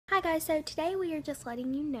guys, so today we are just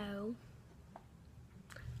letting you know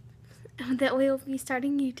that we will be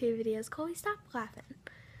starting YouTube videos. Chloe, stop laughing.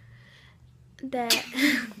 That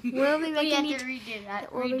we'll be making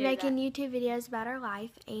YouTube videos about our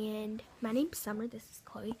life, and my name's Summer, this is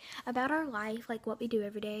Chloe, about our life, like what we do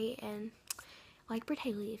every day, and like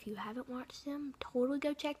Bertaley, if you haven't watched them, totally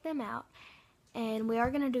go check them out. And we are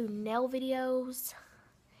going to do nail videos,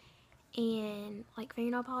 and like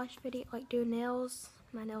fingernail polish video, like do nails.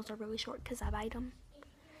 My nails are really short because I bite them.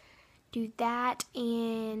 Do that,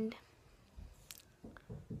 and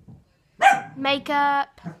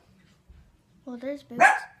makeup. Well, there's Boots.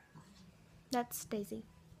 That's Daisy.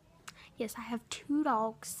 Yes, I have 2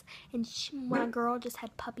 dogs, and my girl just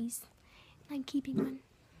had puppies. I'm keeping one.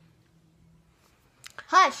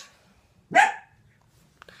 Hush!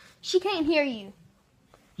 She can't hear you.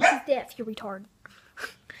 She's deaf, you retard.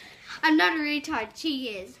 I'm not a retard, she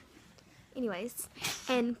is. Anyways,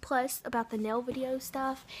 and plus about the nail video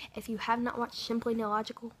stuff, if you have not watched Simply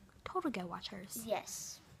Nailogical, totally go watch hers.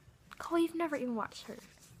 Yes. Chloe, you've never even watched hers.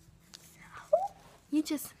 You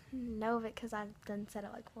just know of it because I've done said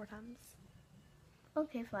it like 4 times.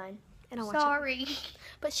 Okay, fine. And I watch Sorry. it.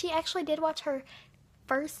 But she actually did watch her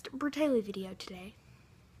first Bertaley video today.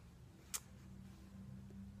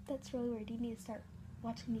 That's really weird. You need to start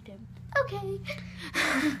watching YouTube. Okay.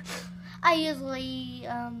 I usually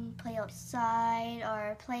play outside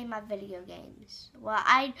or play my video games. Well,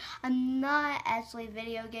 I'm not actually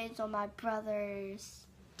video games on my brother's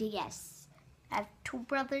DS. I have 2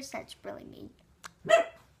 brothers. That's really mean.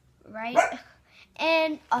 Right?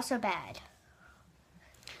 And also bad.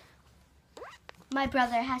 My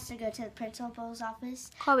brother has to go to the principal's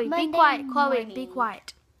office. Chloe, Monday be quiet. Chloe, morning. be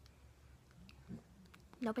quiet.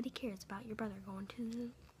 Nobody cares about your brother going to the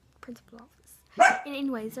principal's office. And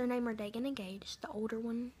anyways, their name are Dagan and Gage. The older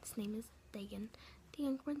one's name is Dagan. The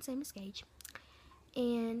younger one's name is Gage.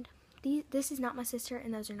 And this is not my sister,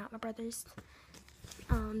 and those are not my brothers.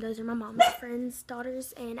 Those are my mom's friends'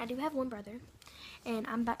 daughters, and I do have 1 brother. And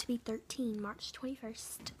I'm about to be 13, March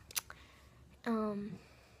 21st.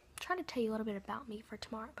 Try to tell you a little bit about me for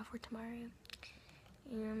tomorrow, before tomorrow.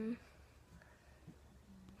 I'm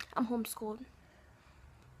homeschooled.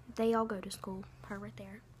 They all go to school. Her right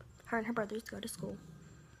there. Her and her brothers go to school.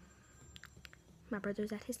 My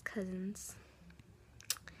brother's at his cousin's.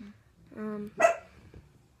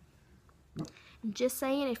 Just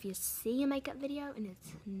saying, if you see a makeup video and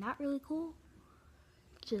it's not really cool,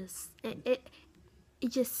 just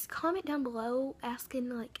just comment down below asking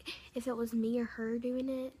like if it was me or her doing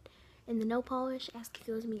it. And the nail polish, ask if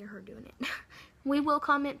it was me or her doing it. We will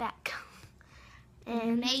comment back.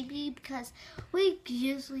 And maybe because we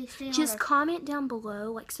usually stay just comment down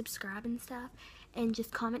below, like subscribe and stuff, and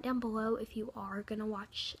just comment down below if you are gonna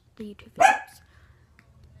watch the YouTube videos.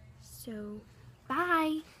 So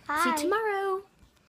bye. See you tomorrow.